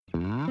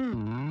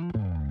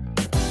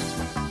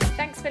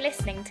Thanks for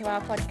listening to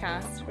our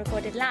podcast,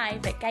 recorded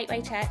live at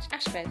Gateway Church,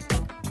 Ashford.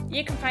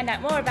 You can find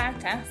out more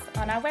about us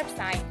on our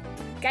website,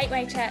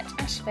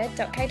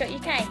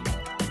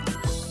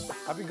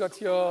 gatewaychurchashford.co.uk. Have you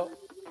got your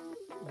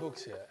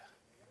books here?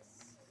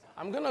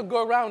 I'm going to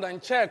go around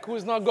and check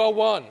who's not got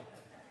one.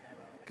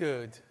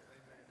 Good.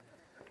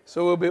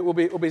 So we'll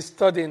be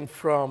studying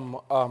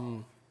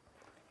from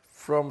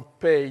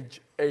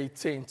page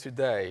 18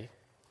 today.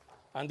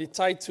 And the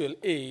title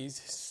is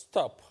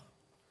Stop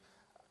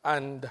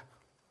and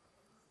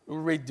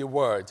Read the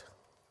Word.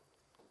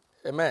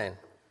 Amen.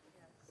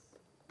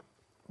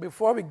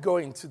 Before we go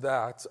into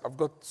that, I've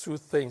got two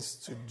things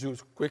to do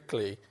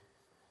quickly.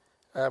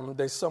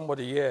 There's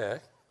somebody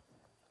here.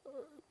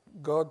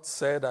 God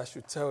said I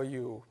should tell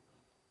you.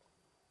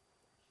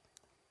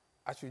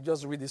 I should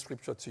just read the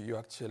scripture to you,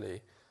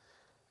 actually.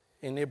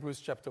 In Hebrews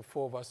chapter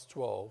 4, verse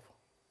 12,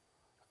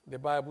 the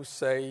Bible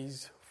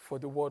says, "For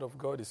the word of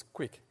God is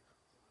quick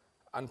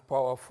and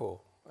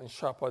powerful and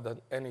sharper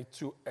than any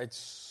two-edged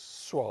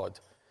sword,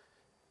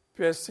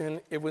 piercing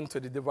even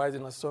to the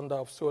dividing asunder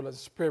of soul and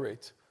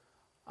spirit,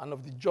 and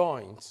of the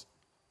joints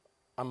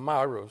and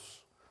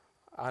marrows,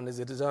 and is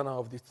a discerner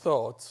of the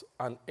thoughts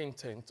and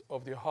intent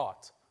of the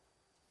heart."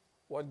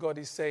 What God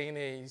is saying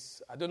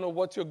is, I don't know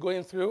what you're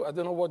going through. I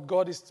don't know what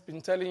God has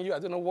been telling you. I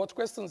don't know what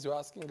questions you're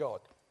asking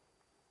God.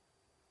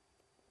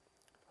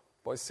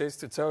 But it says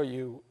to tell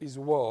you, His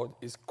word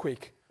is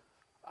quick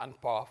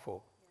and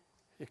powerful.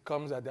 It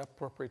comes at the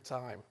appropriate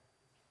time.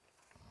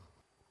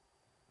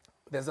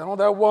 There's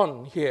another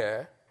one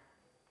here.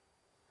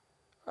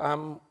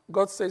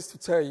 God says to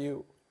tell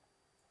you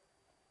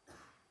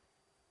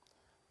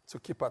to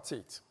keep at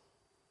it.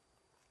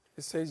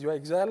 He says, "You are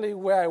exactly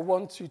where I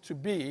want you to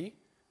be.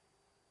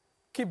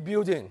 Keep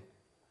building.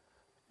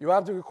 You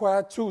have the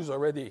required tools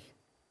already.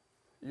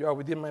 You are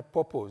within my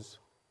purpose.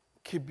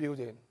 Keep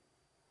building.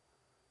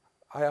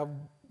 I have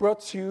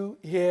brought you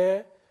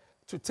here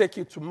to take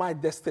you to my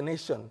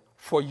destination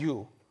for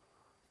you.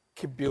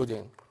 Keep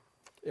building."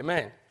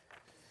 Amen.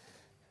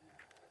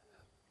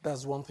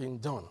 That's one thing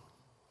done.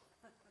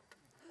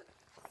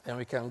 Then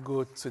we can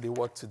go to the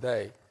word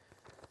today,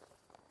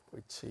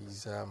 which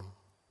is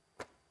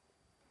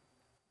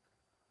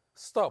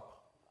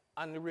stop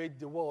and read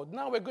the word.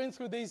 Now we're going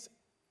through this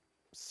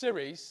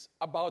series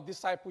about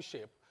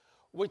discipleship,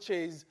 which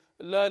is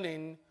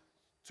learning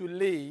to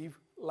live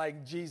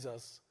like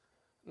Jesus.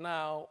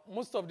 Now,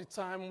 most of the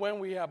time when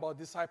we hear about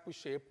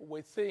discipleship,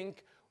 we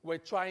think we're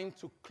trying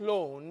to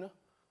clone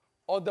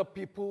other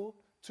people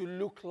to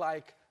look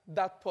like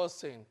that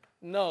person.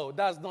 No,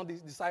 that's not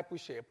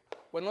discipleship.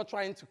 We're not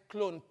trying to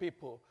clone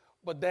people,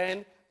 but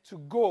then to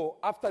go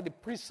after the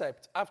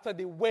precept, after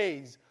the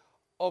ways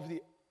of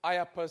the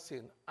higher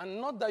person.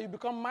 And not that you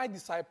become my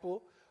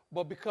disciple,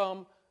 but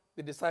become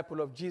the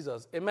disciple of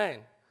Jesus.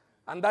 Amen.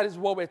 And that is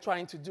what we're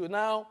trying to do.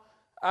 Now,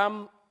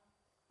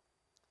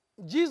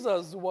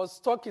 Jesus was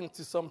talking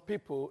to some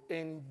people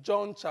in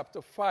John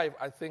chapter 5,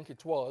 I think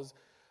it was,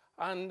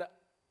 and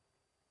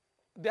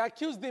they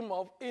accused him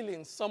of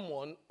healing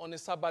someone on a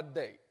Sabbath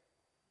day.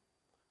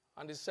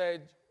 And he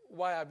said,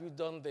 "Why have you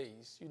done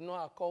this? You know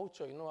our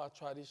culture, you know our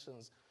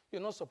traditions.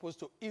 You're not supposed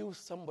to heal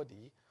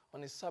somebody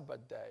on a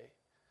Sabbath day."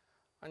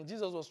 And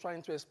Jesus was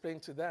trying to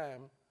explain to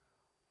them,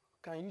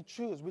 can you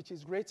choose which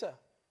is greater?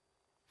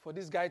 For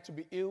this guy to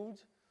be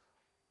healed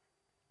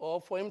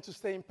or for him to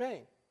stay in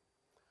pain?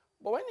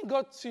 But when he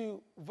got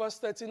to verse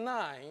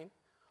 39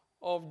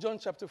 of John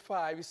chapter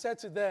 5, he said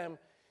to them,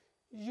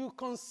 "You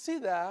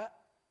consider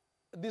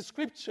the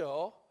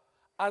scripture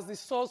as the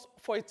source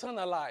for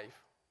eternal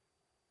life.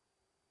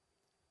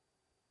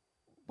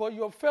 But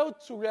you have failed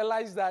to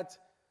realize that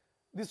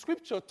the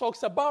scripture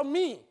talks about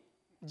me,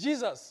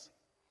 Jesus."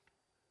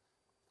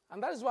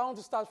 And that is why I want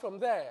to start from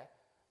there.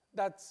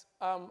 That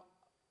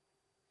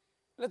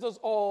let us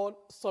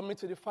all submit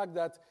to the fact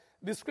that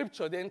the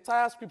scripture, the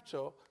entire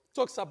scripture,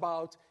 talks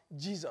about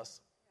Jesus.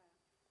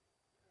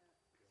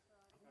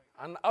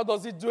 And how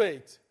does it do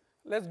it?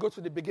 Let's go to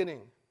the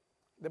beginning.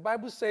 The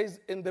Bible says,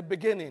 in the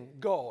beginning,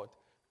 God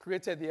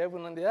created the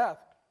heaven and the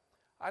earth.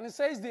 And it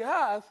says the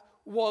earth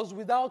was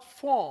without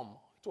form.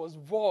 It was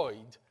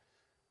void.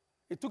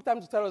 It took time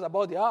to tell us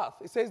about the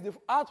earth. It says the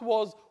earth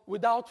was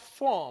without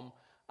form,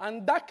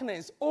 and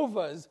darkness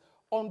hovers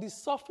on the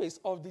surface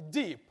of the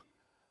deep.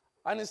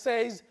 And it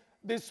says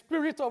the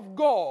Spirit of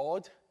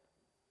God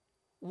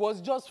was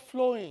just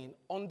flowing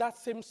on that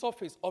same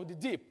surface of the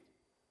deep.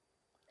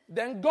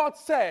 Then God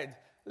said,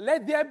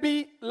 "Let there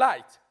be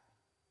light."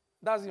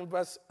 That's in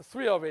verse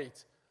 3 of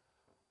it.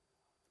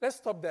 Let's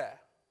stop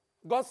there.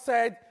 God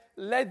said,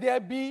 "Let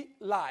there be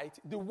light."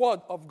 The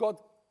word of God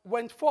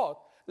went forth.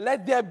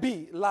 Let there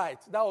be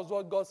light. That was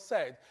what God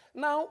said.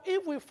 Now,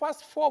 if we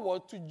fast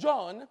forward to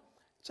John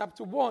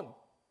chapter 1,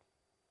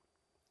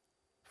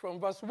 from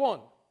verse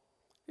 1,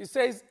 it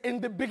says,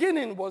 "In the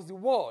beginning was the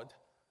Word."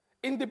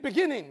 In the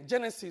beginning,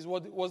 Genesis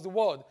was the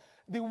Word.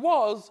 The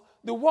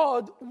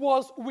Word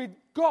was with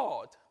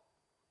God.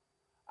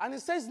 And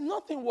it says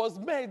nothing was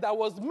made that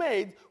was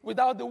made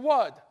without the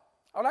Word.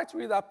 I'd like to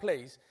read that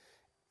place.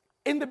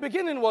 In the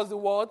beginning was the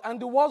Word, and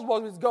the Word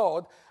was with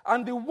God,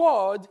 and the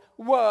Word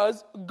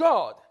was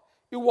God.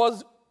 It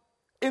was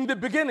in the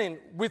beginning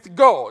with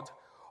God.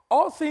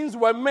 All things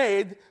were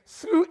made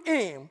through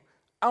him,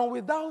 and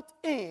without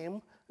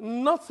him,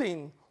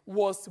 nothing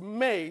was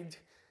made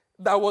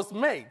that was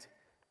made.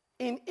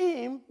 In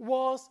him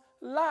was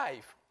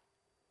life,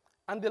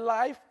 and the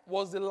life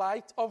was the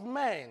light of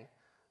men.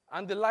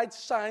 And the light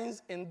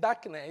shines in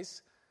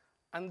darkness,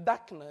 and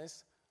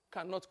darkness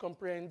cannot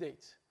comprehend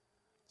it.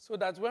 So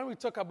that when we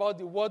talk about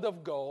the Word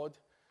of God,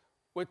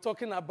 we're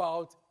talking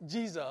about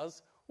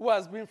Jesus, who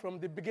has been from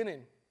the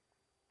beginning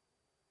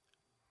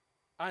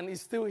and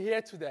is still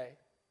here today.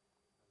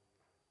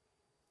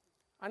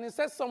 And it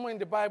says somewhere in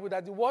the Bible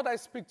that the word I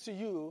speak to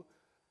you,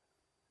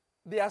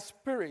 they are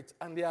spirit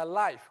and they are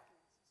life.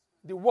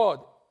 The word,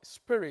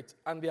 spirit,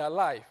 and they are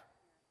life.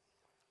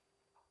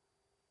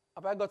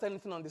 Have I got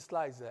anything on the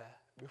slides there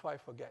before I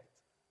forget?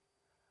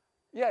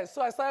 Yes,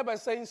 so I started by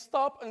saying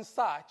stop and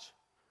search.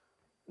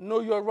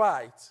 Know your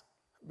right.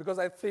 Because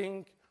I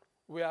think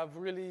we have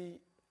really,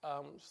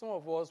 some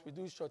of us, we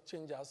do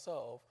shortchange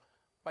ourselves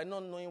by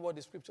not knowing what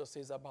the scripture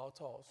says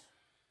about us.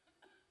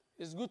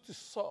 It's good to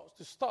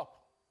stop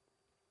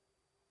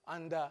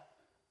and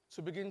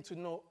to begin to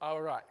know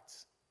our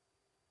rights.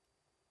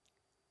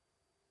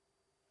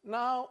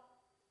 Now,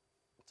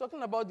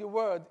 talking about the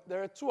word,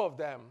 there are two of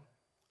them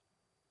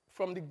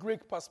from the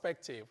Greek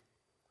perspective.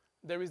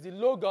 There is the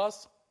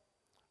logos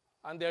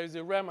and there is the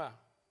rhema.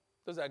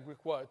 Those are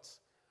Greek words.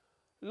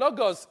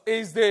 Logos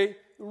is the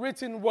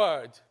written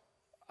word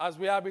as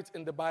we have it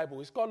in the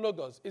Bible. It's called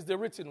logos. It's the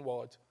written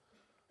word.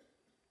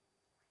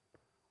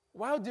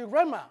 While the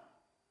rhema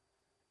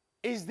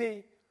is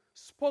the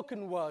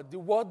spoken word, the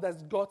word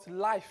that's got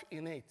life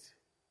in it.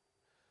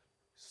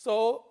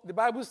 So the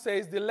Bible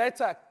says the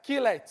letter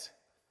killeth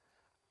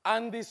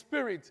and the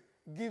spirit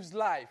gives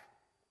life.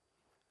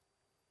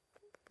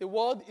 The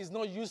word is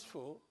not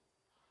useful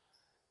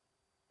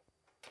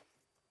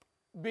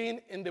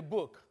being in the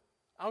book.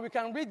 And we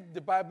can read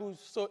the Bible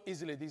so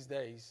easily these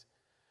days.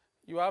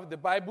 You have the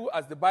Bible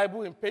as the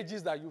Bible in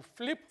pages that you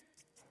flip.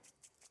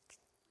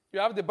 You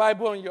have the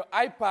Bible on your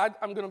iPad.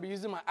 I'm going to be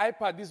using my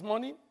iPad this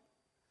morning.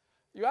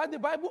 You have the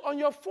Bible on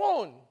your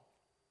phone.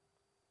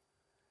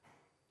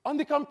 On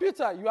the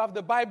computer, you have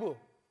the Bible.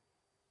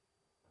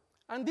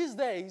 And these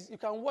days, you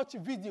can watch a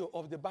video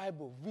of the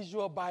Bible,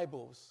 visual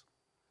Bibles.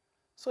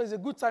 So it's a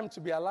good time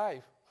to be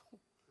alive.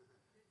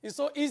 It's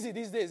so easy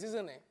these days,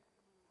 isn't it?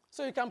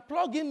 So you can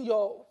plug in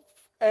your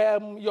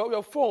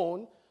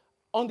phone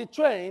on the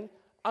train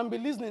and be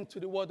listening to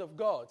the Word of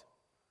God.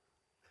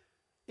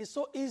 It's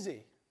so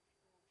easy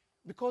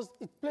because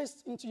it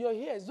plays into your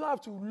ears. You don't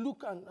have to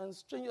look and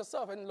strain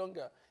yourself any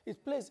longer.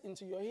 It plays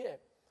into your ear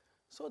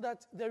so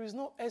that there is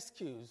no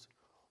excuse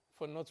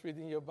for not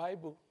reading your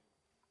Bible.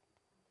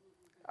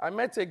 I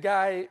met a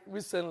guy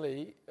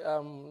recently,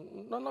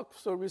 not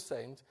so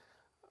recent,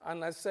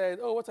 and I said,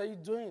 "Oh, what are you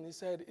doing?" He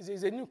said,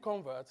 he's a new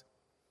convert.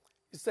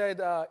 He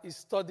said he's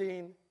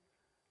studying,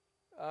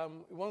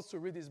 he wants to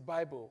read his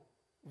Bible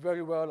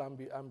very well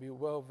and be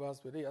well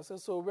versed with it. I said,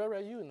 "So where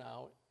are you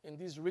now in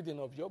this reading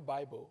of your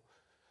Bible?"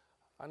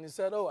 And he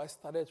said, "Oh, I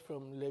started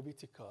from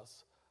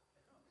Leviticus."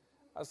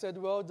 I said,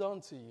 "Well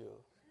done to you."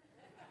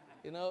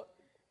 You know,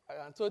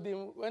 I told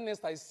him, when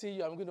next I see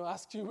you, I'm going to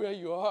ask you where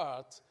you are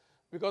at,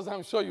 because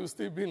I'm sure you'll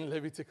still be in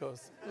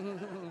Leviticus.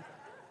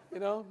 You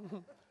know?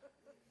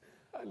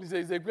 And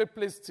it's a great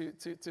place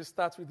to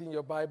start reading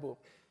your Bible.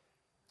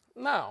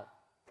 Now,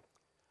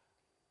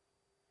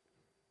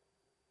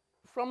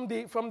 from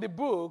the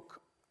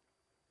book,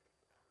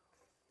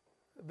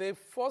 the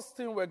first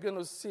thing we're going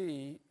to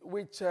see,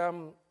 which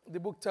the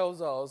book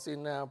tells us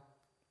in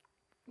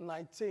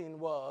 19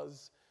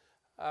 was,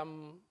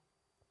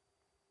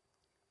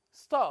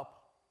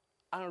 stop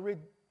and read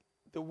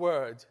the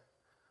word.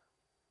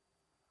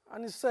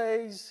 And it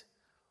says,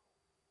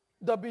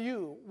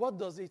 W, what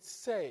does it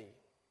say?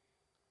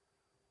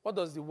 What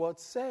does the word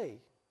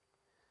say?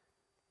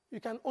 You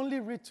can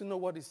only read to know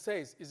what it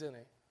says, isn't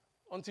it?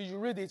 Until you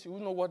read it, you will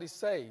know what it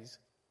says.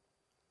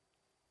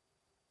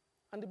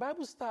 And the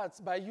Bible starts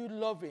by you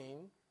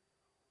loving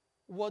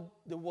what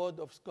the word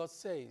of God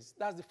says.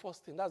 That's the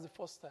first thing. That's the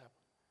first step.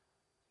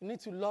 You need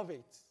to love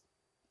it,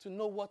 to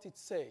know what it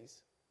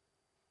says.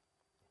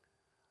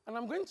 And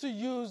I'm going to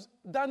use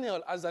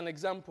Daniel as an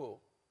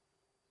example.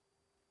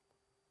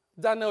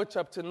 Daniel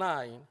chapter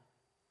 9,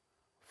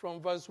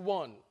 from verse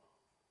 1.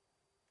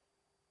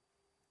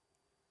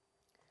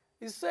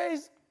 It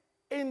says,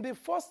 in the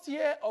first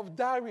year of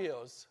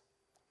Darius,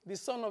 the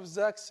son of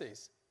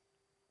Xerxes,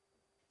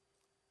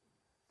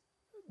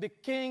 the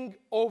king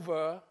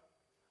over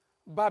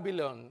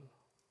Babylon,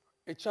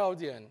 a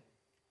Chaldean.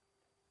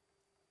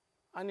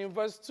 And in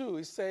verse 2,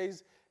 it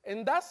says,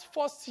 in that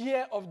first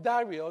year of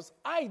Darius,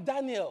 I,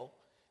 Daniel,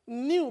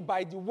 knew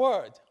by the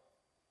word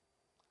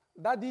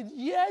that the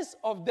years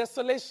of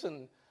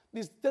desolation,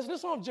 this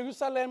desolation of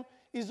Jerusalem,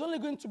 is only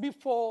going to be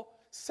for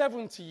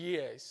 70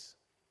 years.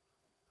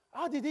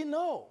 How did he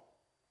know?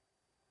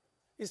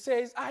 He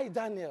says, I,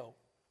 Daniel,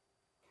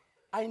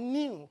 I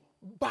knew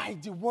by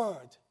the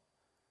word.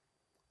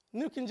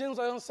 New King James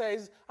Version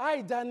says,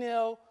 I,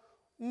 Daniel,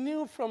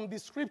 knew from the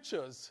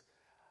scriptures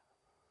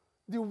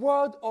the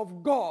word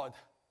of God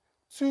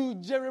to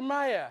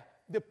Jeremiah,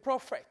 the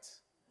prophet.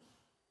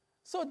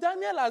 So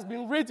Daniel has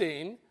been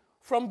reading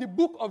from the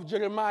book of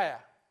Jeremiah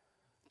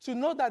to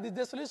know that the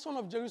desolation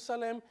of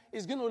Jerusalem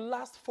is going to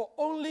last for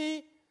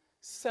only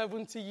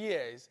 70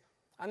 years.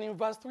 And in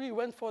verse 3, he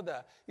went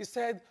further. He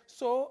said,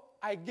 so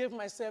I gave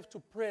myself to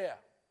prayer.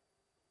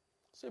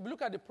 So if you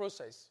look at the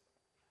process,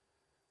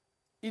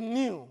 he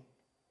knew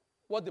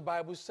what the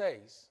Bible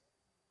says.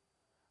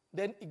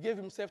 Then he gave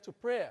himself to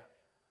prayer.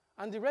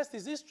 And the rest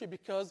is history,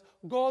 because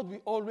God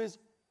will always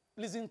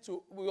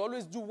will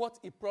always do what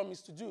he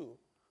promised to do.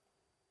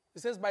 He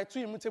says, by two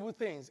immutable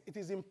things,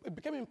 it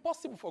became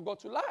impossible for God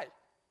to lie.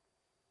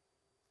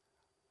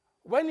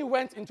 When he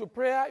went into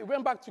prayer, he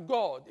went back to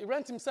God. He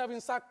wrapped himself in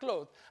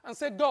sackcloth and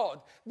said,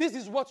 God, this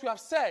is what you have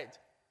said.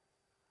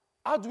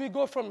 How do we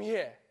go from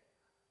here?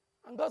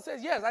 And God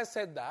says, yes, I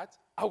said that.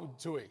 I will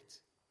do it.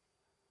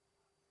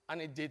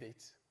 And he did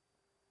it.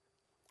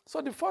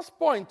 So the first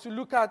point to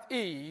look at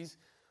is,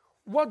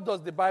 what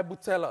does the Bible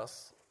tell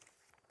us?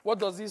 What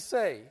does it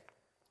say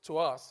to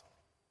us?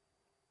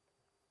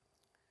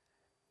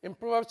 In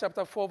Proverbs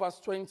chapter 4, verse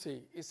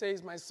 20, it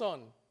says, my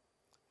son,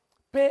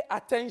 pay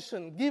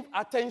attention, give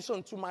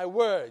attention to my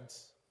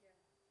words.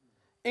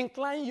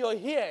 Incline your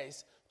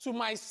ears to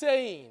my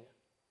saying.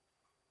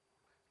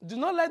 Do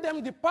not let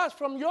them depart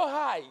from your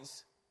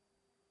eyes.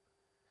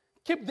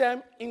 Keep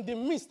them in the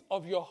midst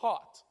of your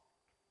heart.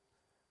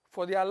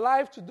 For they are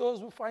life to those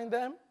who find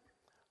them,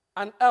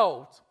 and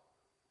health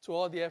to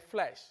all their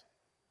flesh.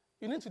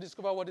 You need to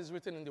discover what is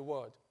written in the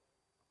Word.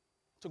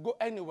 To go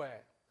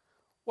anywhere.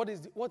 What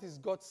is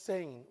God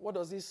saying? What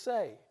does He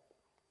say?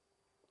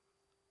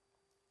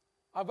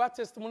 I've had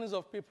testimonies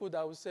of people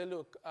that will say,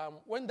 look,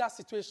 when that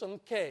situation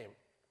came,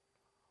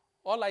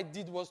 all I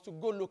did was to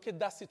go locate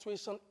that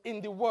situation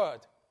in the Word.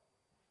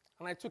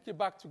 And I took it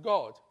back to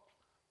God.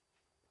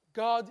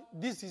 God,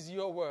 this is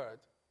your word.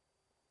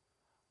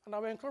 And I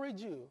will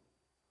encourage you,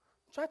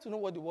 try to know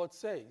what the word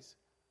says.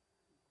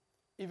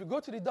 If you go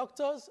to the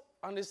doctors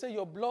and they say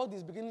your blood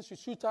is beginning to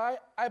shoot high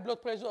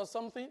blood pressure or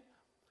something,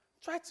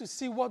 try to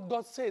see what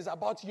God says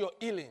about your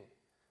healing.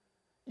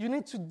 You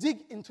need to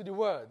dig into the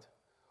word.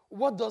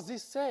 What does it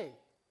say?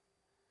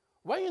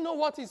 When you know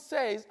what it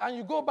says and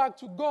you go back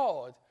to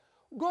God,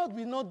 God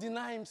will not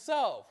deny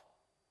himself.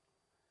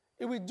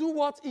 He will do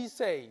what he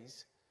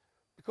says.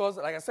 Because,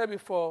 like I said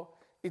before,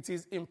 it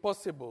is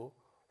impossible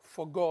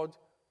for God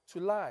to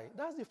lie.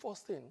 That's the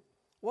first thing.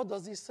 What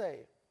does he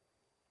say?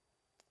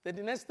 Then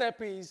the next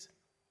step is,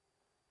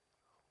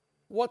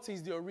 what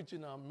is the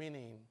original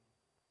meaning?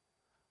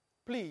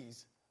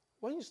 Please,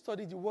 when you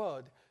study the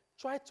word,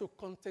 try to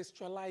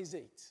contextualize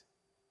it.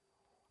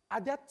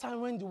 At that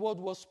time when the word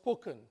was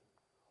spoken,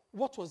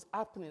 what was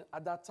happening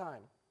at that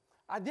time?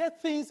 Are there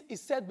things he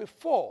said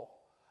before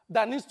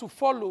that needs to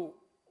follow?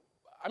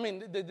 I mean,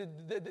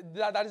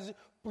 that is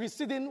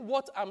preceding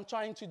what I'm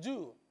trying to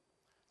do.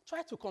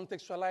 Try to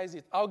contextualize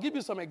it. I'll give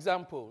you some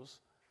examples.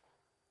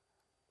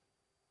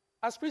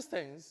 As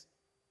Christians,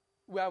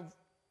 we have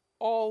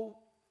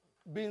all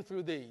been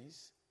through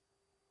these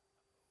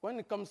when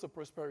it comes to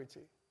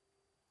prosperity.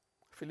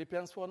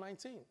 Philippians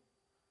 4:19.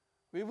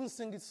 We even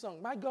sing this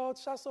song, my God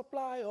shall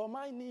supply all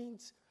my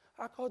needs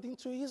according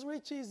to his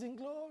riches in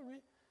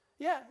glory.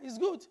 Yeah, it's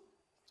good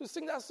to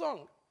sing that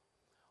song.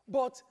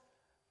 But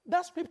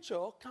that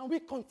scripture, can we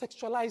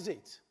contextualize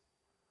it?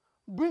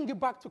 Bring it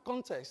back to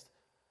context.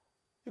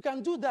 You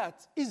can do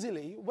that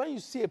easily. When you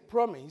see a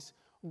promise,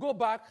 go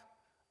back.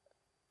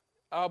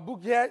 Our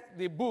book here,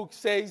 the book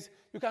says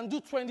you can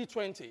do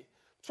 20-20.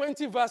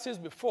 20 verses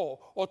before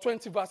or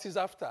 20 verses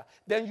after.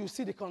 Then you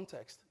see the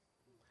context.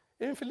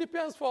 In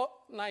Philippians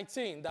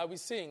 4:19 that we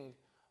sing,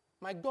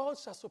 my God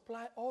shall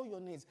supply all your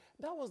needs.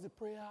 That was the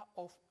prayer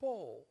of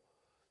Paul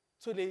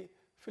to the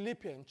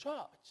Philippian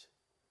church.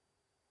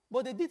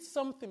 But they did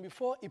something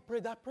before he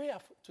prayed that prayer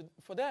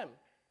for them.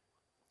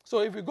 So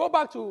if we go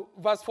back to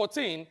verse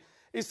 14,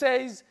 it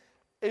says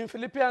in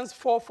Philippians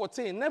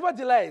 4:14,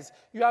 nevertheless,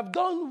 you have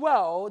done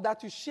well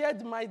that you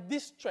shared my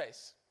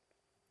distress.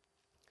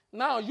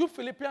 Now, you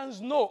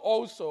Philippians know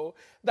also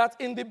that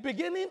in the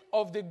beginning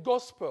of the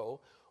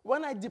gospel,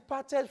 when I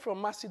departed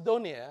from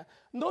Macedonia,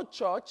 no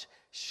church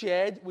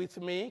shared with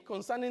me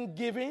concerning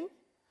giving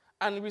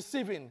and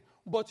receiving,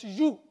 but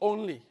you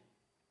only.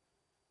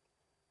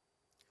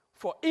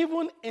 For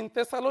even in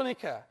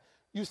Thessalonica,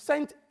 you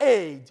sent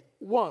aid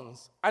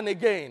once and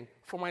again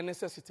for my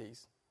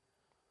necessities.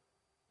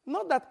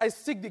 Not that I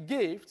seek the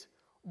gift,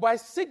 but I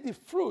seek the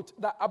fruit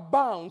that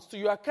abounds to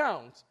your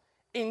account.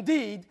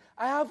 Indeed,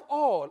 I have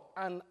all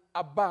and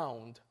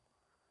abound.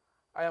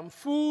 I am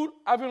full,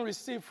 having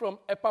received from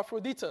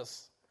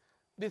Epaphroditus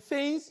the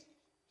things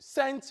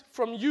sent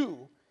from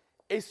you,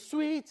 a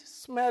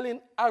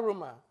sweet-smelling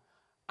aroma,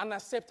 an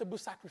acceptable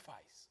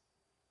sacrifice.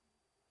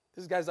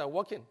 These guys are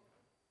working.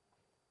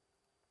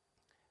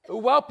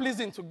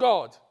 Well-pleasing to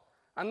God.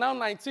 And now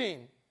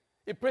 19,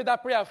 he prayed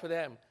that prayer for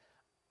them.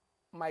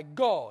 my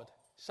God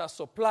shall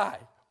supply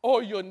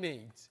all your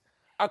needs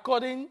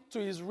according to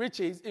his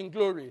riches in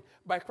glory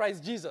by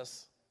Christ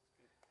Jesus.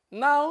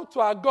 Now to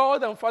our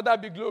God and Father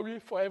be glory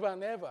forever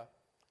and ever.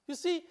 You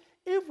see,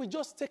 if we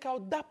just take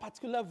out that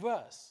particular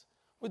verse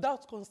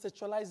without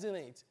contextualizing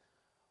it,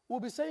 we'll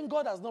be saying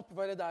God has not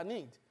provided our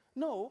need.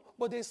 No,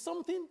 but there's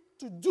something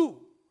to do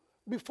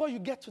before you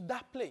get to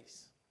that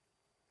place.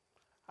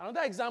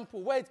 Another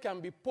example where it can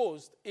be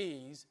posed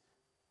is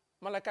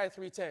Malachi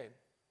 3:10.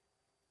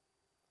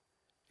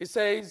 It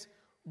says,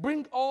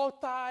 bring all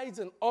tithes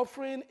and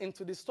offering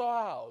into the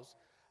storehouse,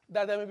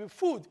 that there may be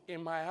food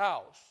in my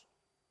house.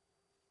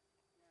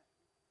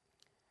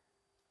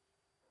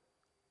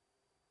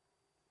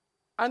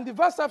 And the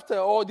verse after,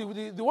 or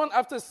the one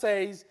after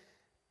says,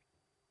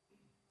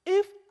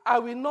 if I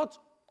will not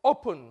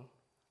open,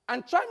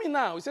 and try me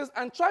now, it says,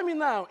 and try me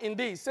now in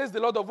this, says the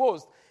Lord of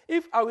hosts,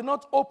 if I will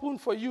not open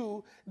for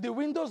you the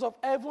windows of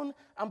heaven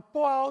and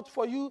pour out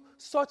for you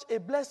such a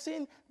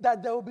blessing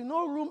that there will be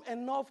no room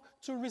enough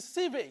to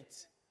receive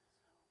it.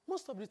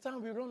 Most of the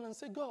time we run and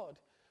say, God,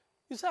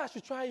 you say I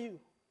should try you.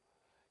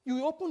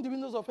 You open the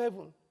windows of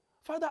heaven.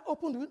 Father,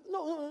 open the windows.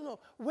 No.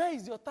 Where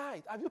is your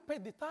tithe? Have you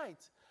paid the tithe?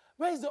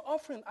 Where is the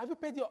offering? Have you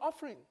paid your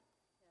offering?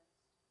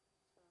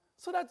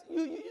 So that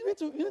you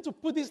need to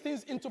put these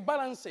things into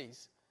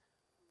balances.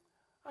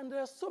 And there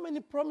are so many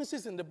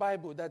promises in the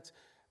Bible that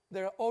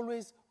there are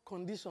always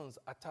conditions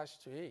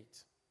attached to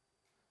it.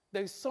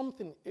 There is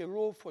something, a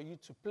role for you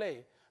to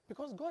play,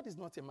 because God is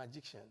not a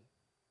magician.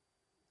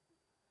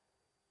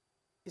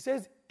 He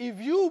says, if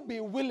you be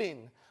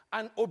willing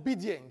and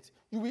obedient,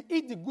 you will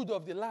eat the good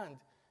of the land.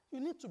 You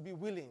need to be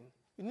willing.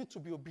 You need to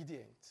be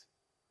obedient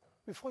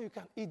before you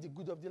can eat the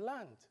good of the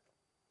land.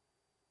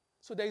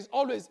 So there is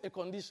always a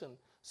condition.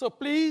 So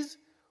please,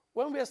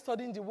 when we are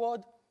studying the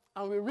word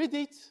and we read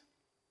it,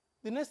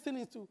 the next thing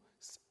is to,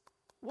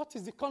 what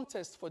is the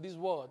context for this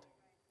word?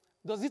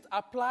 Does it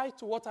apply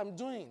to what I'm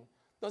doing?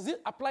 Does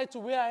it apply to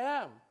where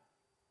I am?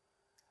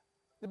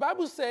 The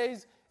Bible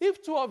says,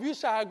 if two of you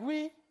shall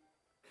agree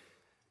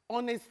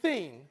on a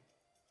thing,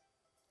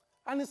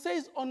 and it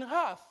says on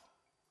earth,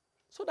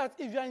 so that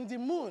if you are in the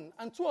moon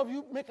and two of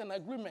you make an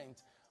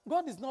agreement,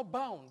 God is not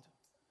bound.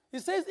 He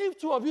says, if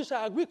two of you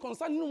shall agree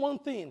concerning one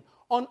thing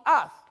on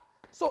earth,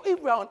 so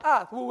if we are on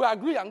earth, we will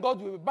agree and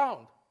God will be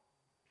bound.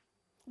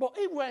 But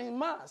if we're in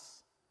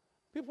Mars,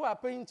 people are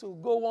paying to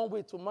go one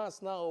way to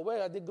Mars now.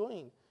 Where are they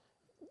going?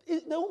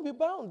 They won't be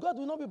bound. God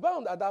will not be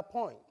bound at that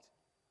point.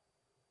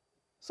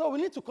 So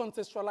we need to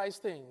contextualize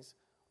things.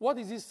 What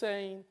is he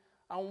saying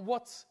and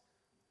what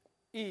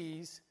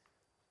is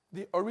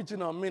the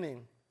original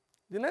meaning?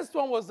 The next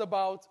one was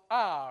about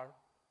R,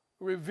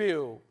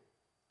 reveal.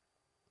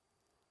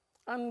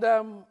 And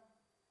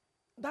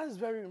that is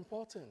very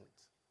important.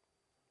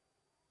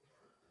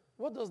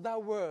 What does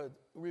that word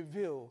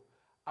reveal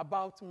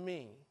about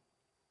me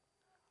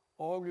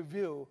or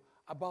reveal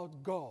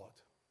about God?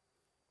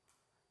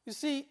 You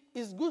see,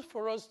 it's good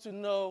for us to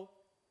know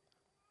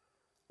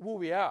who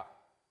we are.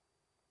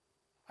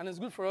 And it's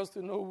good for us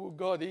to know who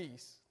God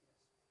is.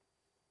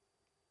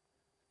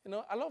 You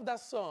know, I love that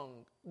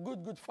song,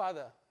 Good, Good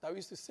Father, that we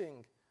used to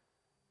sing.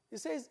 It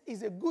says,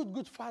 he's a good,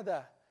 good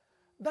father.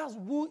 That's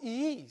who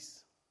he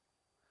is.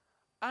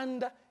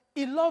 And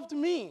he loved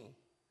me.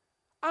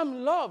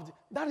 I'm loved.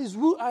 That is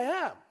who I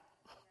am.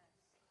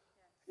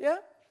 Yeah?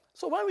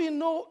 So when we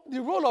know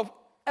the role of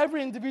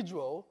every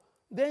individual,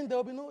 then there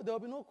will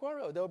be no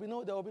quarrel. There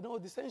will be no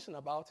dissension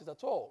about it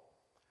at all.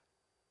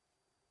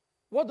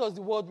 What does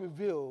the word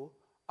reveal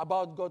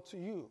about God to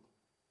you?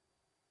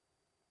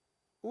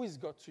 Who is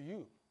God to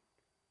you?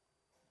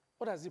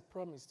 What has he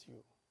promised you?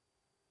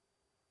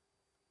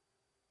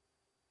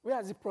 Where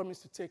has he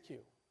promised to take you?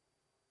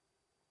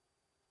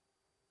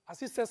 Has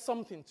he said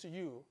something to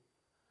you?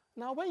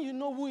 Now, when you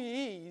know who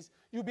he is,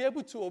 you'll be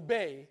able to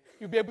obey.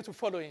 You'll be able to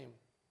follow him.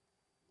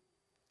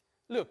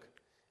 Look,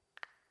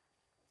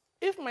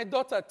 if my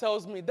daughter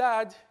tells me,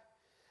 Dad,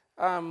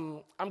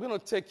 I'm going to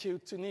take you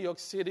to New York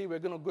City. We're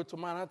going to go to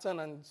Manhattan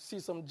and see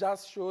some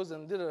jazz shows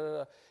and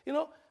da-da-da-da. You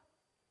know,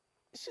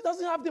 she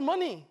doesn't have the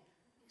money.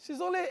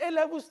 She's only an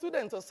A-level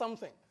student or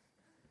something.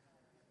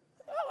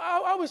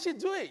 How will she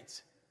do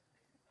it?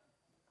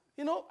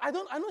 You know, I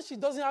know she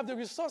doesn't have the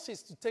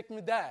resources to take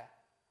me there.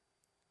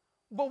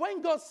 But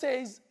when God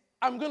says,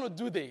 I'm going to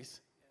do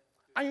this,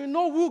 and you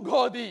know who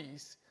God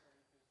is,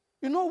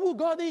 you know who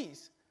God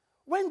is.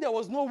 When there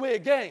was no way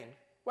again,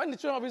 when the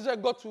children of Israel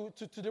got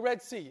to the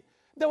Red Sea,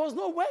 there was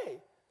no way.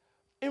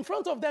 In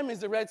front of them is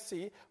the Red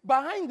Sea.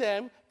 Behind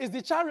them is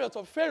the chariot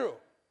of Pharaoh.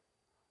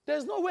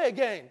 There's no way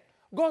again.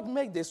 God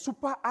made the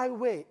super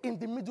highway in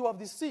the middle of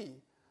the sea.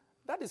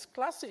 That is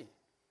classy.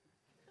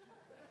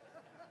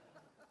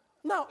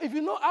 Now, if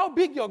you know how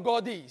big your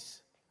God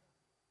is,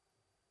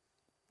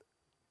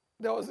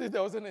 there was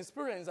an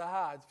experience I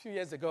had a few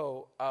years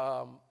ago.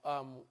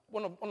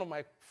 One of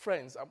my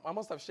friends, I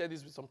must have shared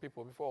this with some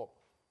people before.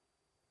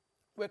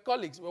 We're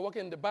colleagues, we're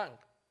working in the bank.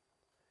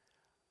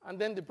 And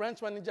then the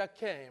branch manager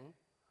came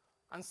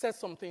and said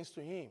some things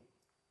to him.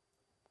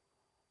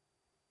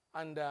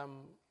 And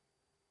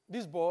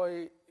this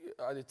boy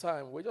at the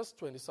time, we're just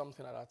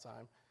 20-something at that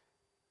time,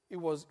 he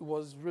was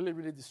really,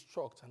 really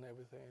distraught and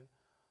everything.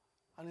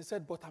 And he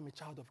said, but I'm a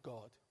child of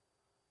God.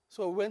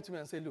 So he went to me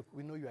and said, look,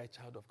 we know you are a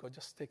child of God.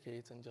 Just take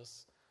it and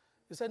just...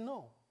 He said,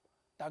 no,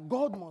 that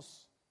God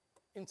must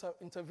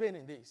intervene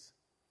in this.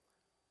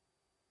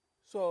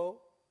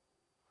 So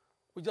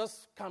we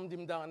just calmed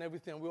him down and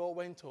everything. We all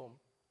went home.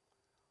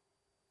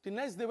 The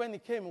next day when he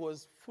came, he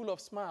was full of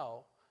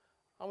smile.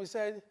 And we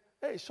said,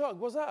 hey, Shog,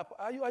 what's up?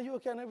 Are you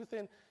okay and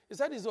everything? He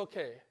said he's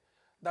okay.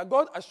 That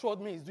God assured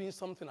me he's doing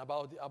something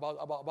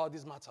about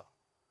this matter.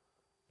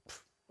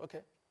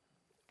 Okay.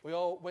 We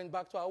all went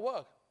back to our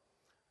work.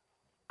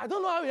 I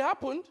don't know how it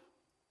happened,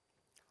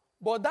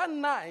 but that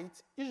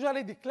night,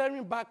 usually the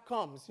clearing bag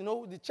comes. You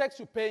know, the checks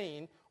you're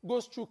paying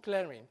goes through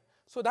clearing.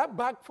 So that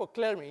bag for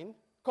clearing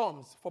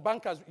comes. For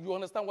bankers, you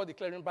understand what the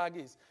clearing bag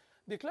is.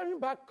 The clearing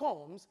bag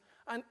comes,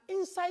 and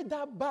inside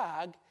that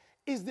bag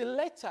is the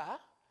letter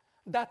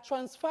that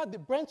transferred the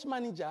branch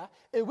manager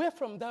away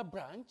from that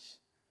branch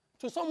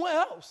to somewhere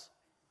else.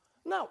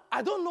 Now,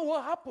 I don't know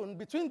what happened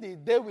between the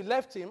day we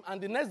left him and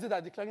the next day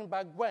that the clearing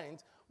bag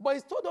went, but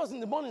he told us in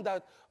the morning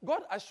that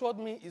God assured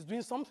me he's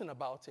doing something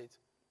about it.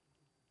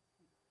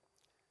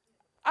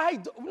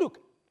 Look,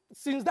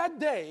 since that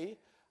day,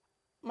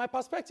 my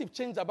perspective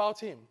changed about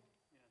him.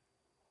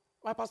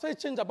 My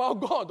perspective changed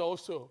about God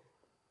also.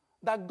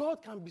 That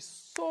God can be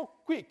so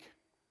quick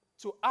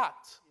to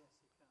act.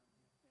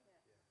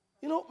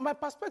 You know, my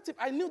perspective,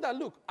 I knew that,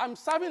 look, I'm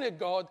serving a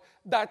God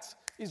that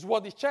is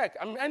worth the check.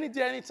 I mean, any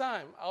day, any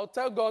time, I'll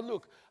tell God,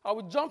 look, I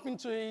will jump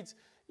into it.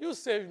 You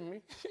save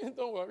me.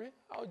 Don't worry.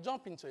 I'll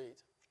jump into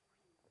it.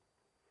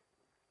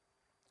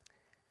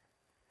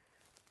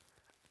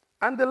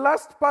 And the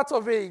last part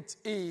of it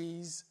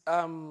is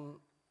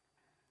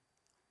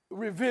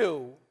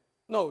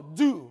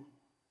do.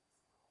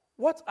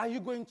 What are you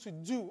going to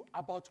do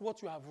about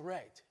what you have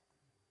read?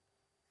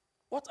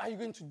 What are you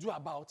going to do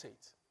about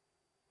it?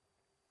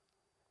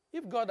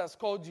 If God has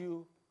called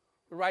you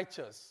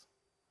righteous,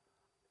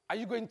 are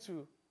you going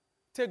to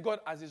take God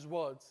at his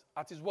words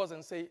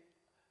and say,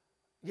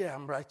 yeah,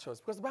 I'm righteous?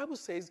 Because the Bible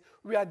says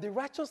we are the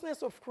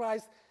righteousness of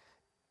Christ,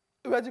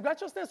 we are the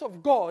righteousness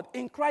of God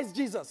in Christ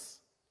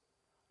Jesus.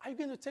 Are you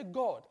going to take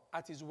God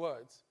at his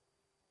words?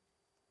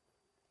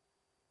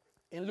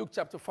 In Luke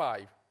chapter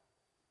 5.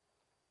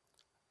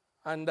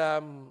 And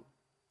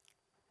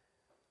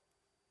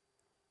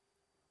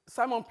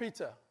Simon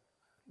Peter,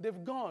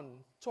 they've gone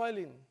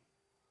toiling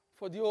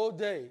for the whole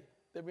day.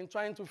 They've been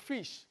trying to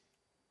fish.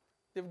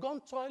 They've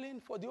gone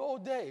toiling for the whole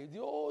day, the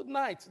whole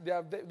night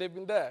they've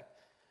been there.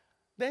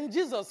 Then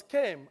Jesus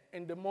came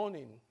in the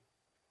morning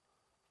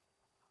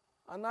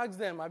and asked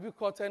them, have you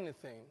caught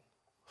anything?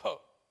 Huh.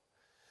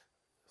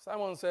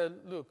 Simon said,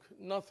 look,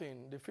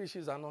 nothing. The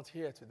fishes are not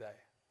here today.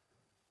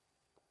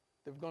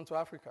 They've gone to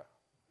Africa.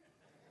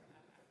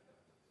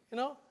 You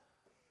know?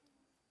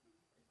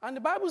 And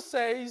the Bible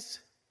says,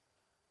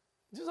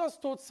 Jesus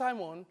told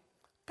Simon,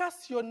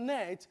 cast your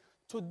net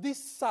to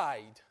this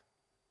side.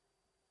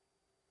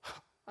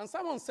 And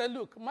Simon said,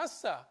 look,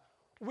 Master,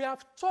 we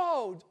have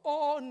toiled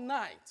all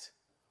night,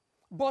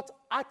 but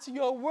at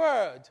your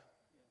word,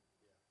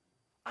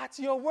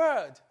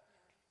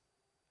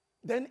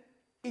 then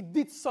it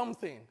did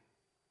something.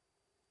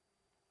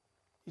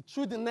 He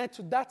threw the net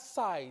to that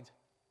side.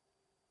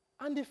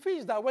 And the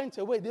fish that went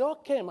away, they all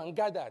came and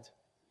gathered.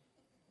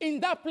 In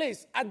that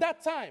place, at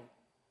that time,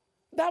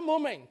 that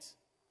moment.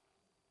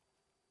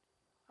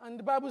 And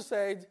the Bible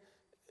said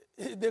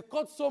they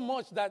caught so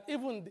much that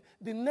even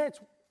the net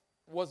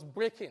was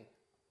breaking.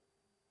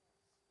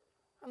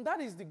 And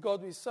that is the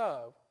God we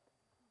serve.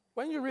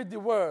 When you read the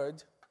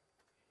word,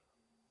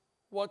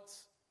 what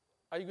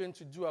are you going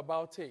to do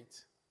about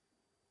it?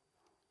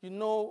 You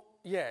know,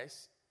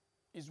 yes,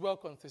 it's well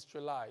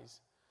contextualized.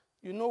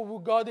 You know who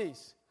God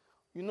is.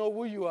 You know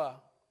who you are.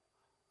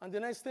 And the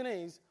next thing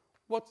is,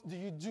 what do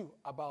you do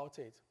about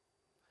it?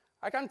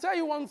 I can tell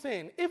you one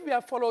thing. If we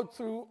have followed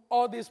through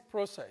all this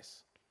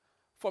process,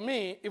 for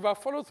me, if I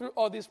follow through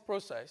all this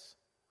process,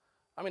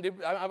 I mean,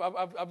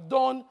 I've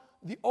done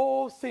the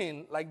whole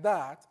thing like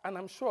that, and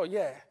I'm sure,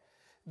 yeah,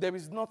 there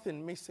is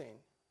nothing missing.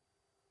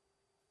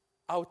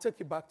 I'll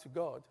take it back to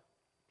God.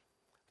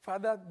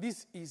 Father,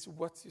 this is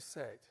what you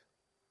said.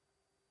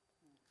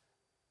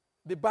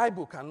 The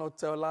Bible cannot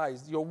tell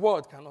lies. Your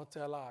word cannot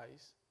tell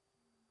lies.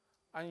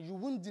 And you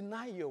won't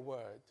deny your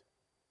word.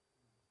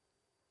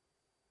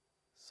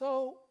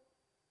 So,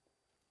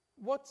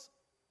 what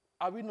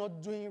are we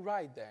not doing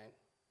right then?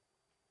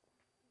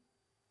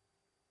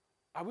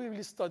 Are we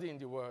really studying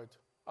the word?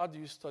 How do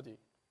you study?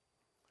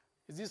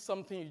 Is this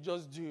something you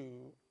just do,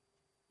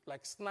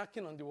 like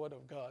snacking on the word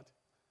of God?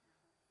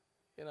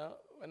 You know,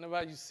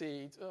 whenever you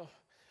say it. Oh.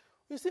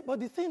 You see, but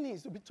the thing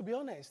is, to be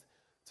honest,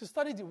 to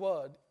study the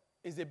word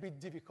is a bit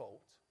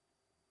difficult.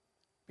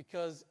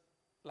 Because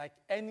like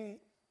any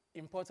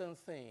important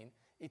thing,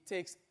 it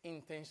takes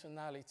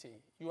intentionality.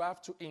 You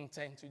have to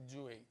intend to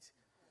do it.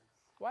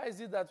 Why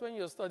is it that when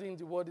you're studying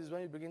the word is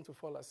when you begin to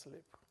fall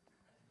asleep?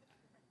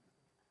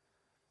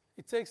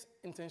 It takes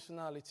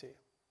intentionality.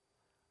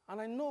 And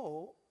I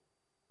know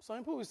some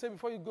people will say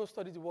before you go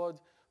study the word,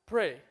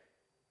 pray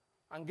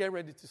and get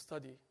ready to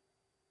study.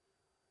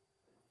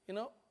 You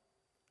know,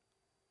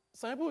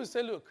 some people will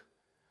say, look,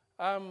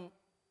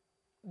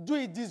 do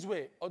it this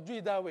way or do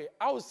it that way.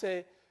 I would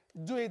say,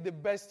 do it the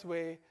best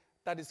way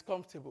that is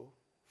comfortable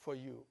for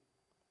you.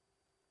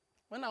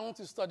 When I want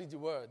to study the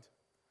word,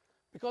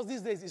 because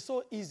these days it's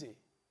so easy,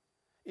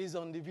 it's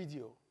on the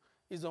video,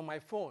 it's on my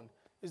phone,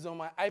 it's on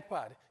my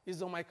iPad,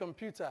 it's on my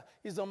computer,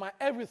 it's on my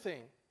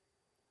everything.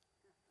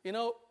 You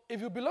know,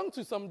 if you belong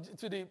to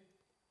the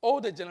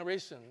older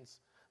generations,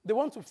 they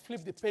want to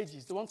flip the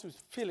pages, they want to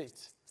fill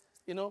it.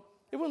 You know,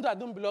 even though I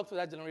don't belong to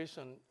that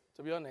generation,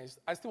 to be honest,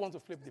 I still want to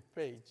flip the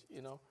page,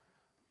 you know,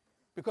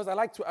 because I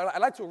like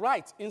to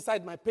write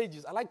inside my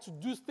pages. I like to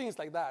do things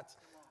like that.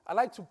 I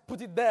like to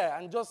put it there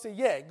and just say,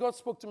 yeah, God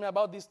spoke to me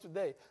about this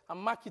today, and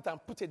mark it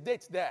and put a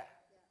date there.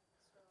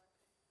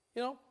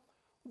 You know,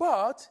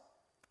 but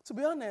to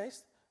be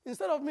honest,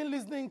 instead of me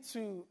listening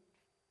to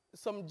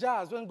some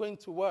jazz when going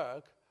to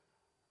work,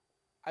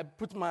 I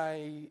put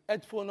my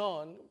headphone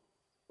on.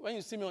 When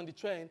you see me on the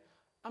train,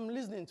 I'm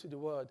listening to the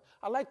word.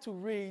 I like to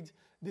read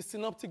the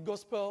Synoptic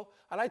Gospel.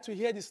 I like to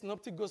hear the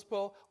Synoptic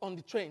Gospel on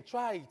the train.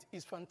 Try it.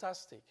 It's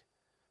fantastic.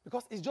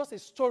 Because it's just a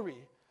story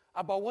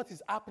about what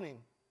is happening.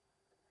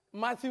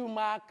 Matthew,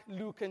 Mark,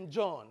 Luke, and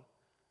John.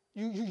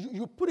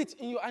 You put it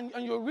in your, and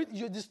you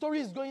read, the story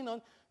is going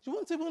on. You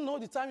won't even know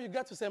the time you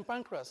get to St.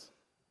 Pancras.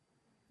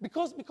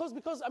 Because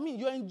I mean,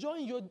 you're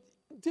enjoying, you're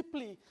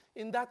deeply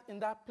in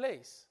that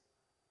place.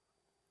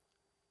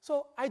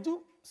 So I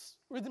do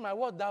reading my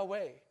word that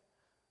way.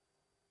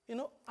 You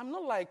know, I'm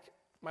not like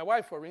my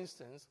wife, for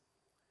instance.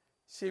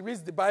 She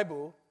reads the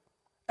Bible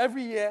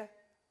every year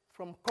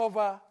from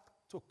cover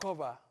to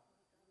cover.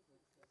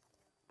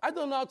 I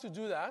don't know how to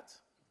do that.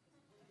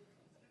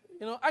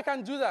 You know, I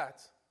can do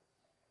that.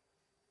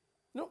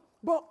 You know,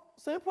 but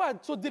some people are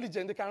so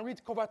diligent, they can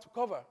read cover to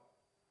cover.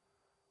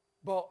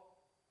 But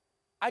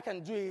I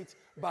can do it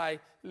by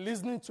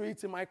listening to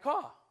it in my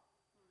car.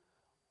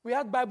 We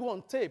had Bible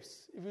on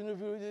tapes.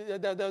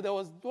 There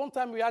was one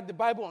time we had the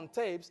Bible on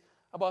tapes,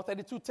 about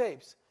 32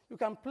 tapes. You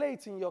can play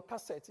it in your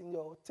cassette, in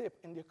your tape,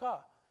 in your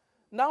car.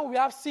 Now we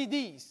have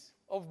CDs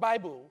of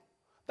Bible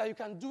that you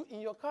can do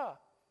in your car.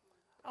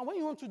 And when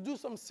you want to do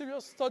some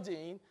serious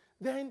studying,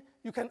 then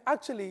you can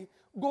actually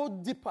go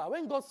deeper.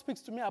 When God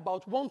speaks to me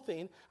about one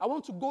thing, I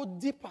want to go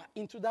deeper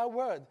into that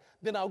word.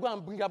 Then I'll go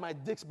and bring out my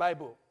Dick's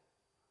Bible.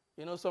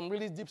 You know, some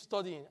really deep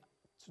studying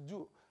to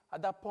do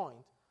at that point.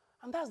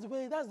 And that's the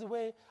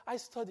way I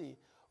study.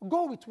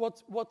 Go with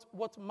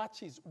what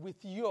matches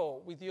with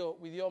your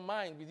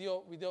mind, with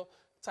your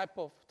type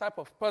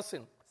of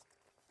person.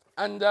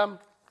 And the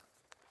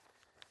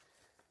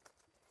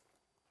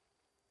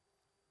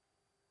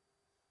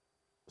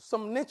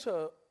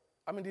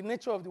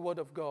nature of the word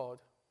of God.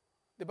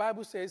 The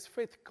Bible says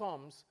faith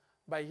comes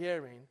by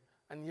hearing,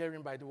 and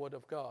hearing by the word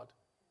of God.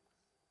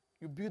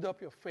 You build up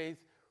your faith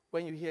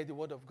when you hear the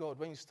word of God,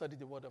 when you study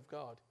the word of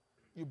God.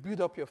 You build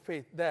up your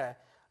faith there.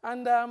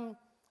 And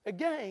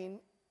again,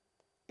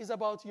 it's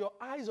about your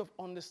eyes of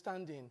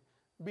understanding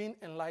being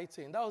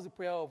enlightened. That was the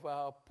prayer of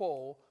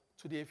Paul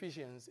to the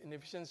Ephesians in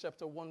Ephesians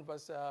chapter 1,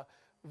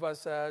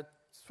 verse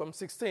from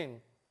 16.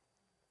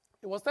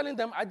 He was telling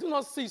them, I do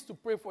not cease to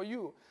pray for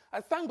you. I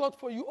thank God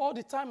for you all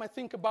the time I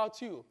think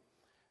about you.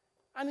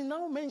 And he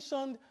now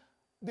mentioned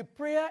the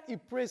prayer he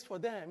prays for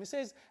them. He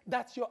says,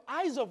 that your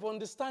eyes of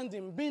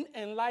understanding being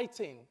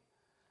enlightened,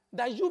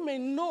 that you may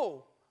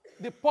know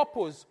the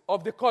purpose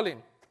of the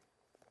calling,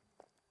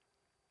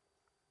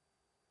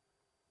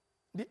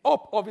 the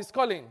hope of his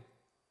calling.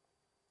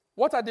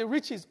 What are the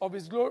riches of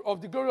his glory,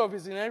 of the glory of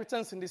his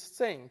inheritance in the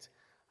saints?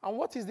 And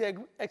what is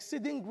the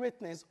exceeding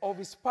greatness of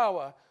his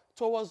power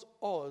towards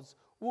us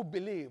who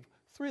believe?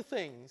 3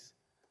 things.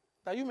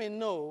 That you may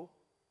know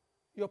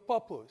your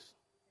purpose,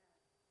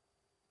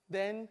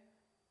 then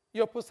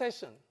your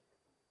possession,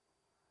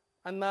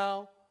 and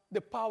now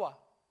the power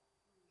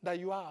that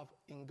you have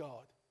in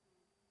God.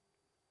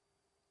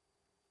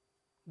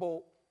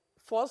 But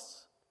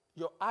first,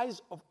 your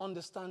eyes of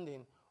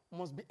understanding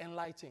must be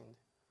enlightened.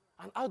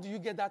 And how do you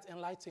get that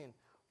enlightened?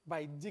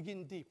 By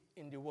digging deep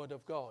in the Word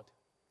of God.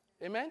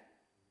 Amen?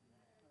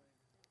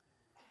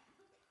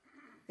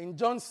 In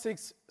John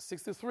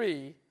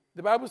 6:63,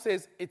 the Bible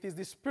says, it is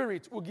the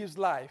Spirit who gives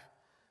life.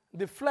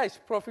 The flesh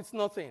profits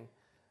nothing.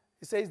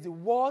 It says, the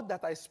word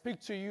that I speak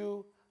to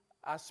you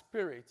are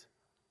spirit,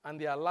 and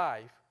they are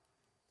life.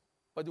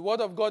 But the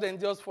word of God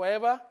endures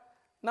forever.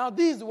 Now,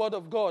 this is the word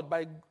of God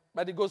by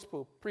the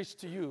gospel preached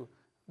to you.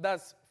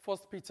 That's 1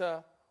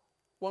 Peter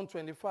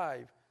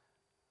 1:25.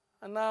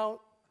 And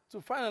now, to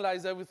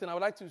finalize everything, I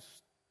would like to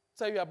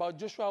tell you about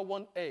Joshua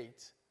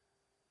 1:8.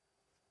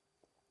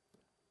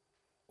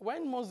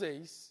 When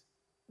Moses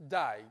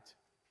died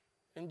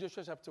in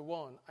Joshua chapter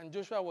 1, and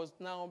Joshua was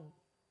now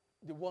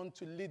the one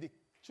to lead the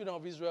children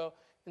of Israel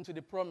into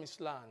the promised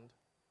land.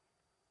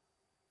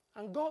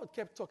 And God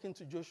kept talking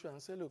to Joshua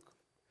and said, look,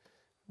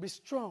 be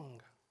strong,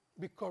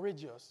 be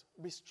courageous.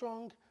 Be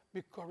strong,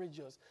 be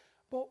courageous.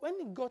 But when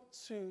it got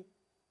to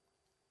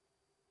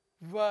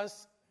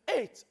verse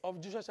 8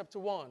 of Joshua chapter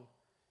 1.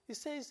 It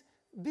says,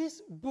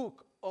 this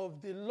book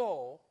of the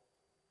law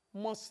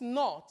must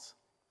not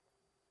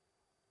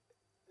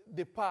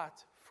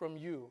depart from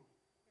you,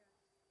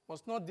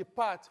 must not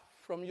depart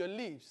from your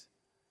lips.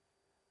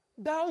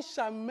 Thou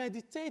shalt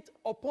meditate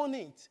upon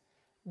it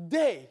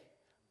day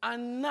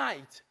and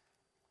night.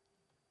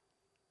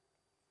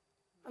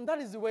 And that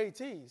is the way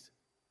it is.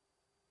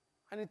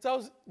 And it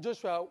tells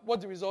Joshua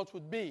what the result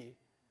would be.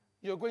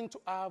 You're going to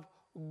have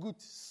good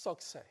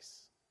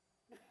success.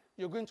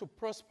 You're going to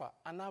prosper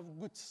and have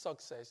good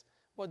success.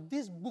 But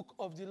this book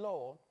of the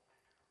law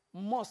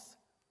must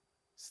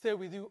stay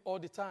with you all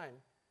the time.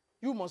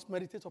 You must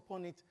meditate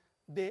upon it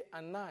day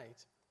and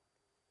night.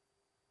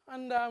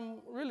 And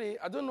really,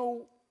 I don't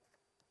know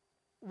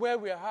where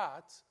we are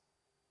at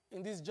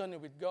in this journey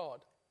with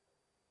God.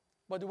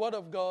 But the Word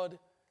of God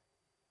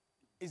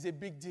is a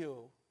big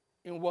deal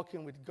in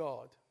working with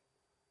God.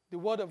 The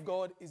Word of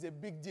God is a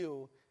big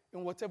deal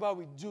in whatever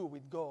we do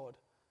with God.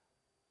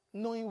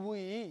 Knowing who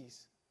He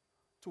is,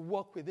 to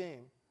work with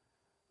Him.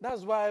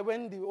 That's why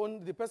when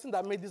the person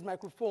that made this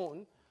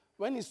microphone,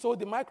 when he sold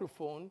the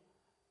microphone,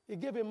 he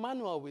gave a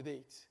manual with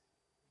it.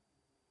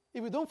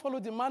 If you don't follow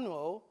the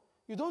manual,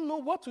 you don't know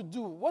what to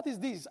do. What is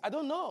this? I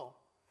don't know.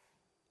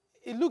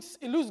 It looks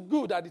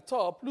good at the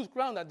top, looks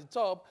round at the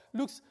top,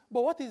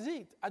 but what is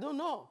it? I don't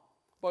know.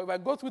 But if I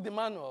go through the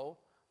manual,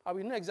 I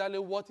will know exactly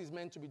what is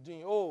meant to be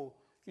doing. Oh,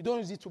 you don't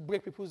use it to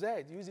break people's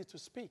head. You use it to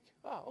speak.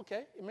 Oh,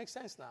 okay. It makes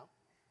sense now.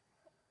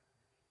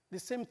 The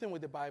same thing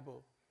with the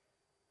Bible.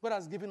 God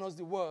has given us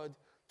the Word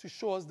to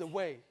show us the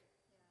way,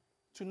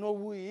 to know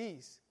who He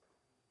is,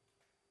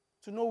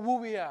 to know who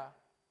we are.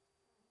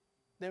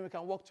 Then we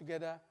can work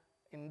together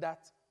in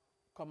that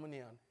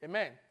communion.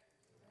 Amen?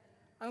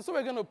 And so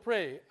we're going to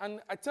pray. And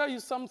I tell you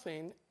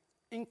something,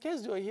 in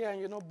case you're here and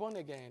you're not born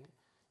again,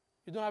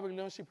 you don't have a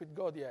relationship with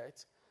God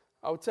yet,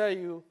 I'll tell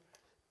you,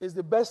 it's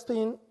the best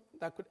thing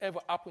that could ever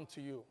happen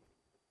to you.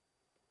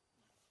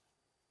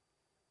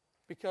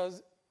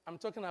 Because I'm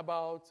talking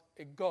about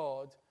a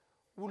God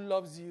who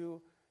loves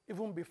you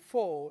even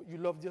before you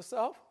loved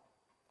yourself.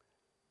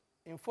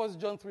 In 1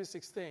 John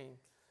 3:16,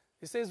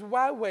 it says,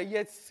 while we're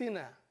yet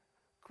sinners,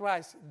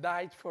 Christ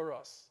died for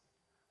us.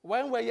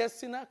 When we're yet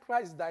sinners,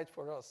 Christ died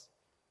for us.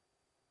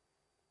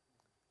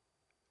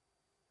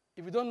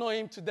 If you don't know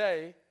Him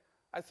today,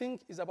 I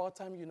think it's about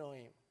time you know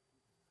Him.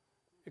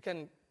 You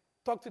can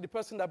talk to the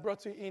person that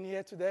brought you in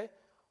here today,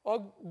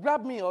 or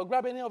grab me, or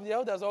grab any of the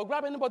elders, or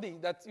grab anybody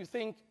that you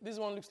think this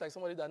one looks like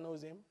somebody that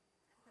knows Him.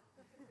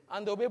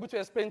 And they'll be able to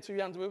explain to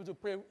you and they'll be able to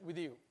pray with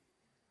you.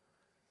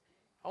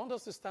 I want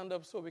us to stand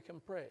up so we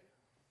can pray.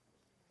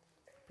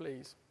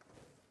 Please.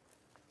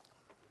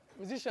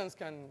 Musicians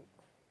can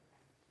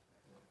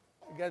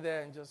get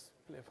there and just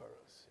play for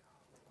us.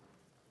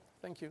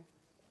 Thank you.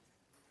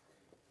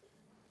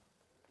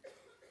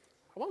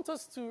 I want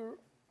us to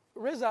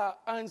raise our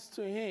hands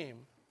to Him,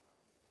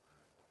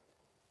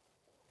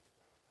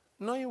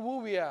 knowing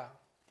who we are.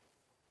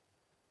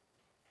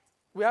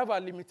 We have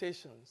our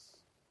limitations.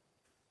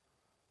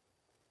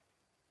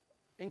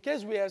 In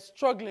case we are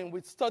struggling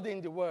with studying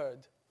the Word,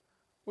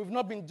 we've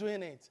not been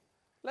doing it,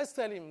 let's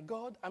tell Him,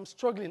 God, I'm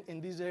struggling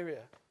in this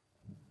area.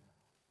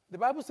 The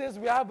Bible says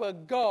we have a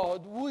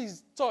God who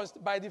is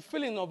touched by the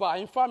feeling of our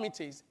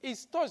infirmities.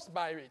 He's touched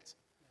by it.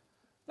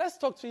 Let's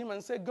talk to Him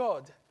and say,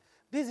 God,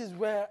 this is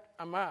where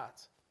I'm at.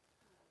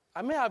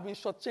 I may have been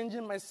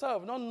shortchanging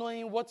myself, not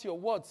knowing what your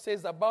Word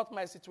says about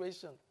my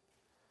situation.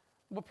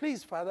 But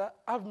please, Father,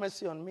 have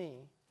mercy on me.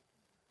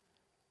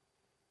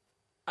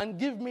 And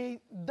give me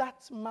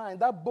that mind,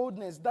 that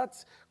boldness, that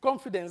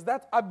confidence,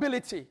 that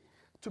ability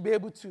to be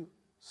able to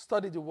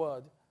study the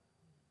Word,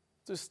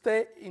 to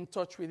stay in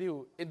touch with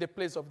you in the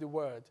place of the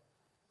Word.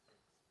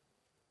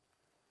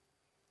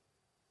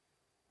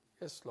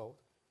 Yes, Lord.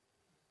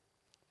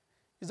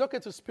 It's okay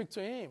to speak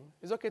to Him.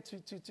 It's okay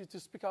to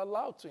speak out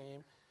loud to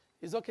Him.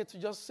 It's okay to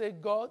just say,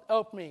 God,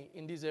 help me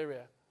in this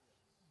area.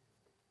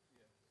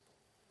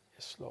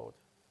 Yes, Lord.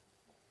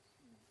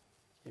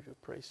 Give you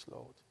praise,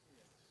 Lord.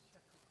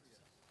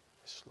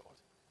 Yes, Lord.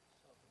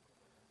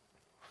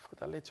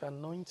 Father, let your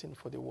anointing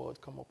for the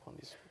word come upon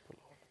these people,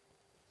 Lord.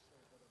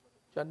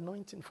 Your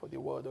anointing for the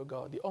word, oh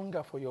God, the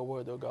hunger for your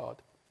word, oh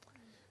God.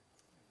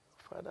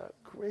 Father,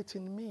 create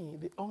in me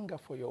the hunger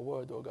for your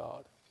word, oh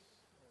God.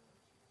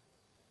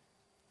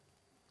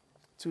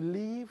 To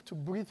live, to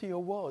breathe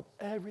your word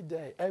every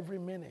day, every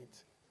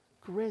minute.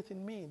 Create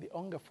in me the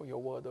hunger for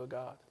your word, oh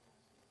God.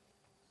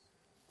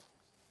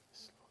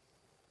 Yes, Lord.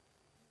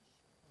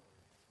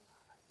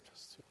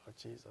 Trust you, Lord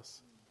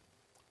Jesus.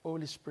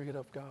 Holy Spirit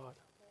of God,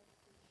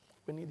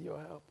 we need your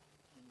help.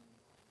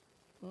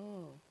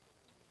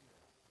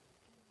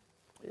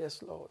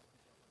 Yes, Lord.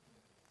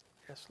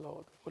 Yes,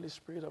 Lord. Holy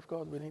Spirit of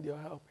God, we need your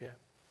help here.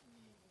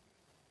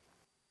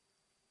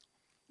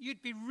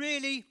 You'd be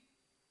really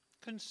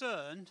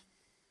concerned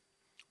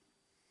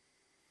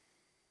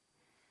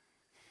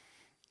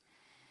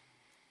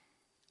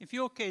if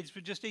your kids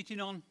were just eating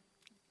on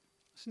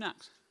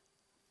snacks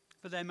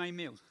for their main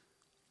meals.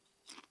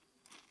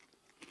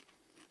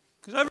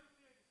 Because over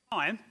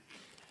time,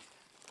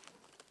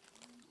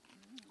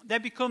 they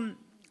become,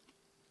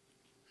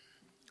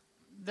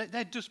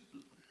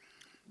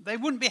 they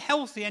wouldn't be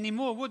healthy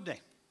anymore, would they?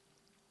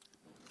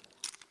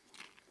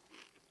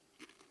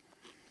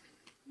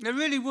 They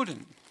really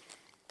wouldn't.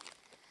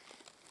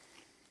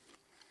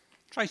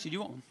 Tracy, do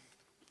you want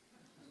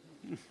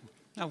one?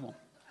 No one.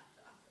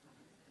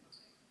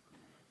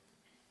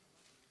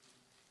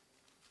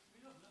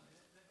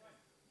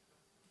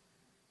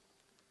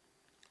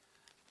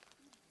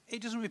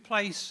 It doesn't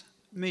replace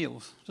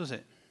meals, does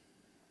it?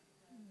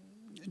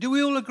 Do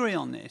we all agree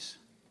on this?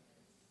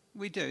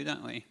 We do,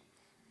 don't we?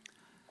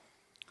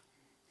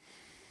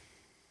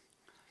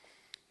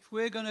 If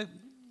we're going to,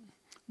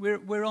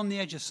 we're on the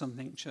edge of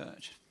something,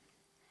 church.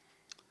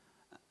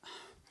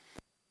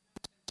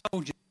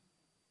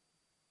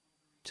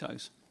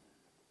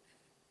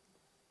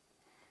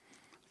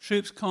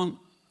 Troops can't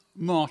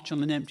march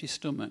on an empty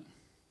stomach.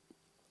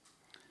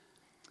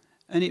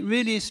 And it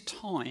really is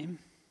time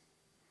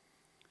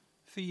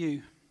for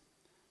you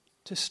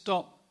to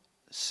stop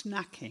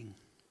snacking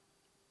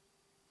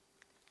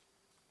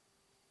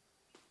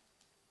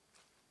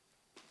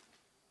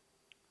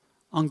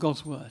on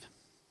God's word.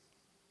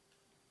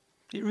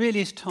 It really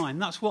is time.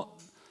 That's what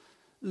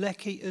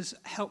Lecky has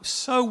helped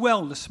so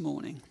well this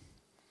morning.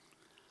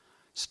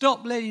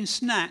 Stop letting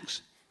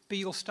snacks be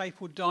your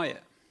staple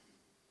diet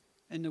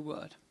in the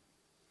word.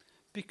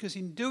 Because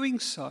in doing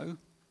so,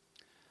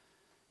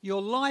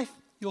 your life,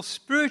 your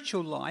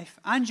spiritual life,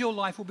 and your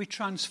life will be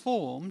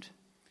transformed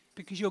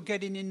because you're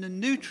getting in the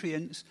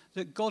nutrients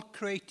that God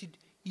created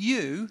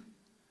you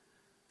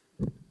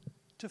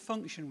to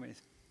function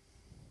with.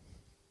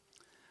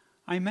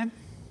 Amen?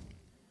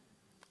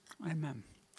 Amen.